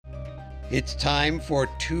It's time for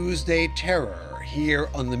Tuesday Terror here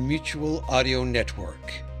on the Mutual Audio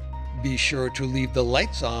Network. Be sure to leave the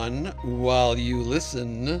lights on while you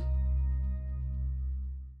listen.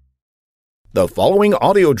 The following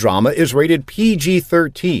audio drama is rated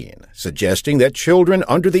PG-13, suggesting that children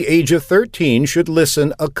under the age of 13 should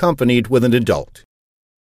listen accompanied with an adult.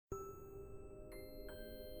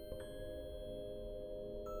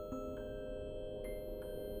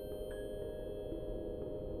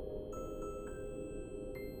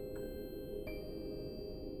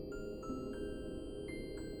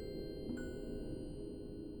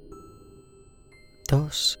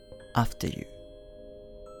 Those after you.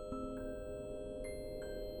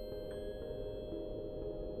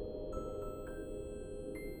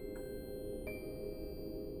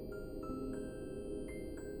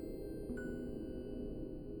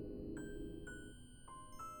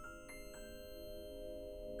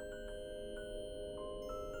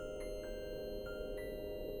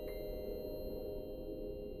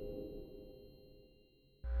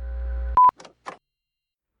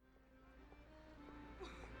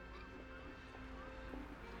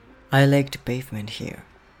 I like the pavement here.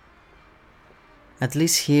 At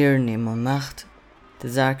least here near Montmartre, the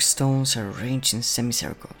dark stones are arranged in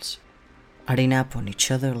semicircles, adding up on each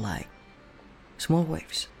other like small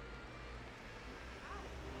waves.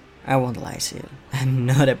 I won't lie, Sil, I'm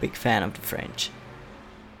not a big fan of the French.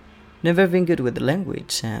 Never been good with the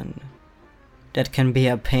language, and that can be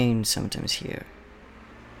a pain sometimes here.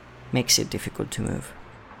 Makes it difficult to move.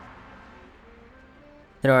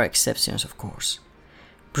 There are exceptions, of course.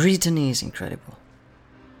 Brittany is incredible.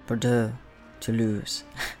 Bordeaux, Toulouse.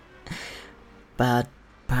 But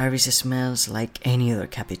Paris smells like any other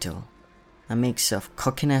capital. A mix of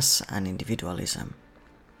cockiness and individualism.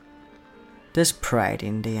 There's pride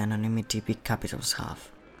in the anonymity big capitals have.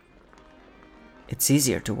 It's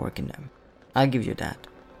easier to work in them, I'll give you that.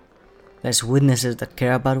 Less witnesses that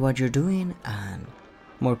care about what you're doing, and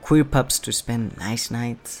more queer pubs to spend nice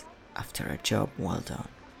nights after a job well done.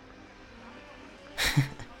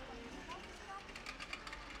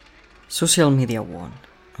 Social media won,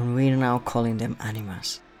 and we're now calling them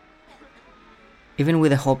animas. Even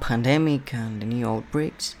with the whole pandemic and the new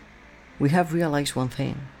outbreaks, we have realized one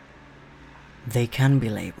thing. They can be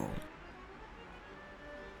labeled.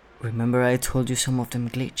 Remember I told you some of them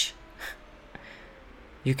glitch?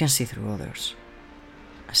 You can see through others,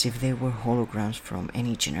 as if they were holograms from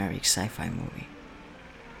any generic sci-fi movie.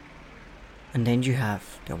 And then you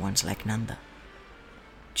have the ones like Nanda.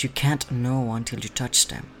 You can't know until you touch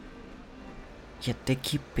them. Yet they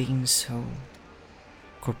keep being so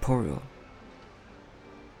corporeal.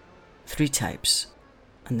 3 types,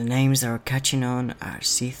 and the names that are catching on are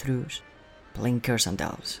see-throughs, blinkers, and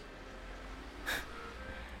dolls.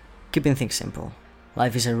 Keeping things simple,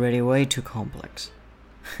 life is already way too complex.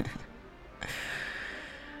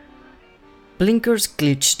 Blinkers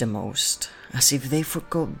glitch the most, as if they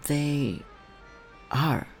forgot they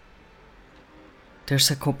are. There's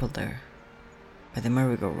a couple there, by the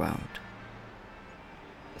merry-go-round.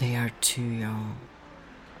 They are too young.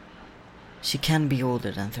 She can't be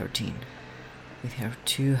older than 13, with her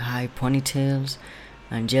 2 high ponytails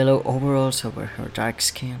and yellow overalls over her dark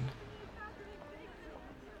skin.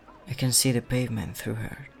 I can see the pavement through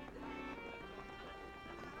her.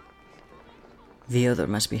 The other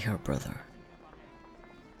must be her brother.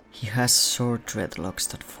 He has short dreadlocks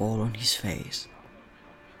that fall on his face.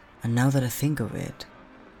 And now that I think of it,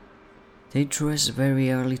 they dress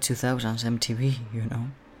very early 2000s MTV, you know?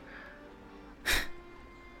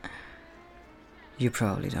 You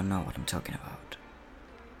probably don't know what I'm talking about.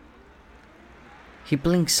 He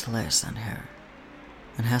blinks less than her,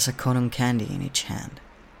 and has a cotton candy in each hand.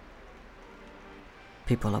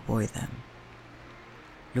 People avoid them.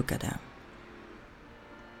 Look at them.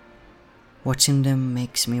 Watching them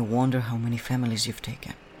makes me wonder how many families you've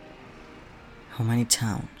taken. How many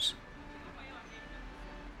towns.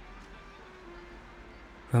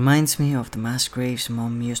 Reminds me of the mass graves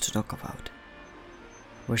Mom used to talk about,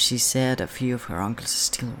 where she said a few of her uncles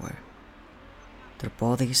still were. Their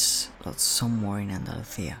bodies lost somewhere in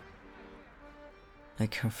Andalusia,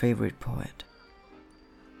 like her favorite poet.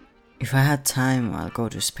 If I had time, I'll go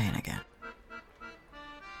to Spain again.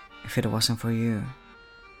 If it wasn't for you,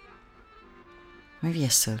 maybe I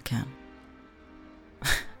still can.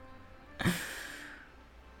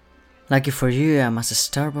 Lucky for you, I'm as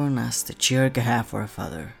stubborn as the jerk I have for a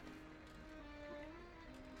father.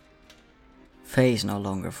 Faye is no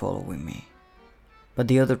longer following me, but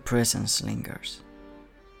the other presence lingers.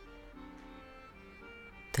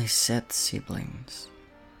 They said siblings.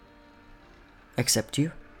 Except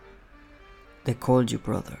you. They called you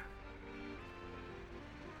brother.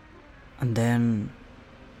 And then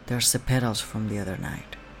there's the pedals from the other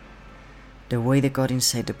night. The way they got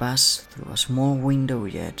inside the bus through a small window,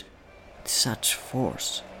 yet with such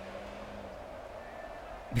force.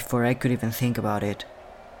 Before I could even think about it,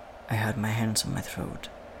 I had my hands on my throat.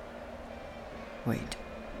 Wait,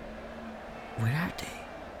 where are they?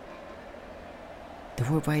 They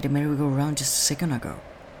were by the merry-go-round just a second ago.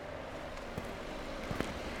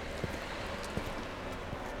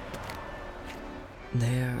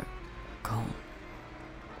 They're gone.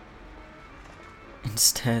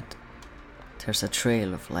 Instead, there's a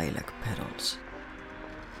trail of lilac petals.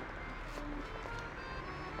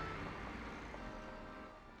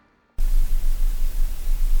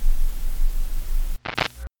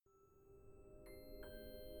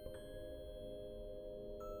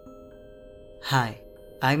 Hi,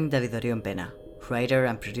 I'm David Orion Pena, writer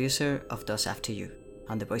and producer of Thus After You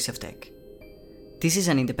and The Voice of Tech. This is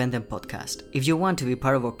an independent podcast. If you want to be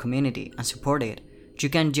part of our community and support it, you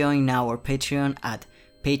can join now our Patreon at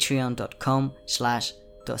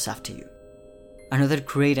patreon.com/ThusAfterYou. Another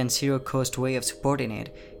great and zero-cost way of supporting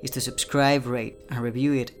it is to subscribe, rate, and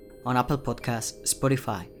review it on Apple Podcasts,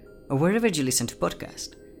 Spotify, or wherever you listen to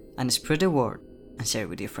podcasts, and spread the word and share it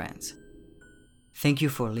with your friends. Thank you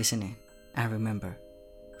for listening. And remember,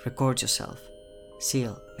 record yourself.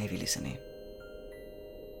 Seal may be listening.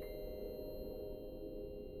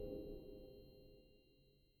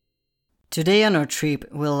 Today on our trip,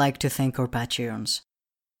 we'd like to thank our Patreons.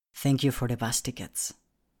 Thank you for the bus tickets.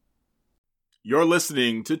 You're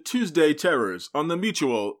listening to Tuesday Terrors on the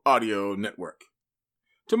Mutual Audio Network.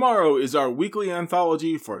 Tomorrow is our weekly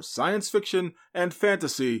anthology for science fiction and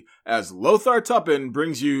fantasy as Lothar Tuppen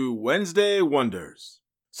brings you Wednesday Wonders.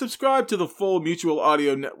 Subscribe to the full Mutual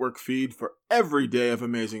Audio Network feed for every day of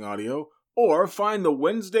amazing audio, or find the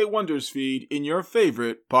Wednesday Wonders feed in your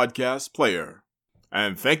favorite podcast player.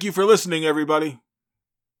 And thank you for listening, everybody.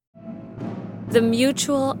 The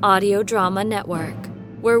Mutual Audio Drama Network,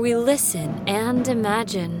 where we listen and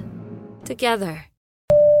imagine together.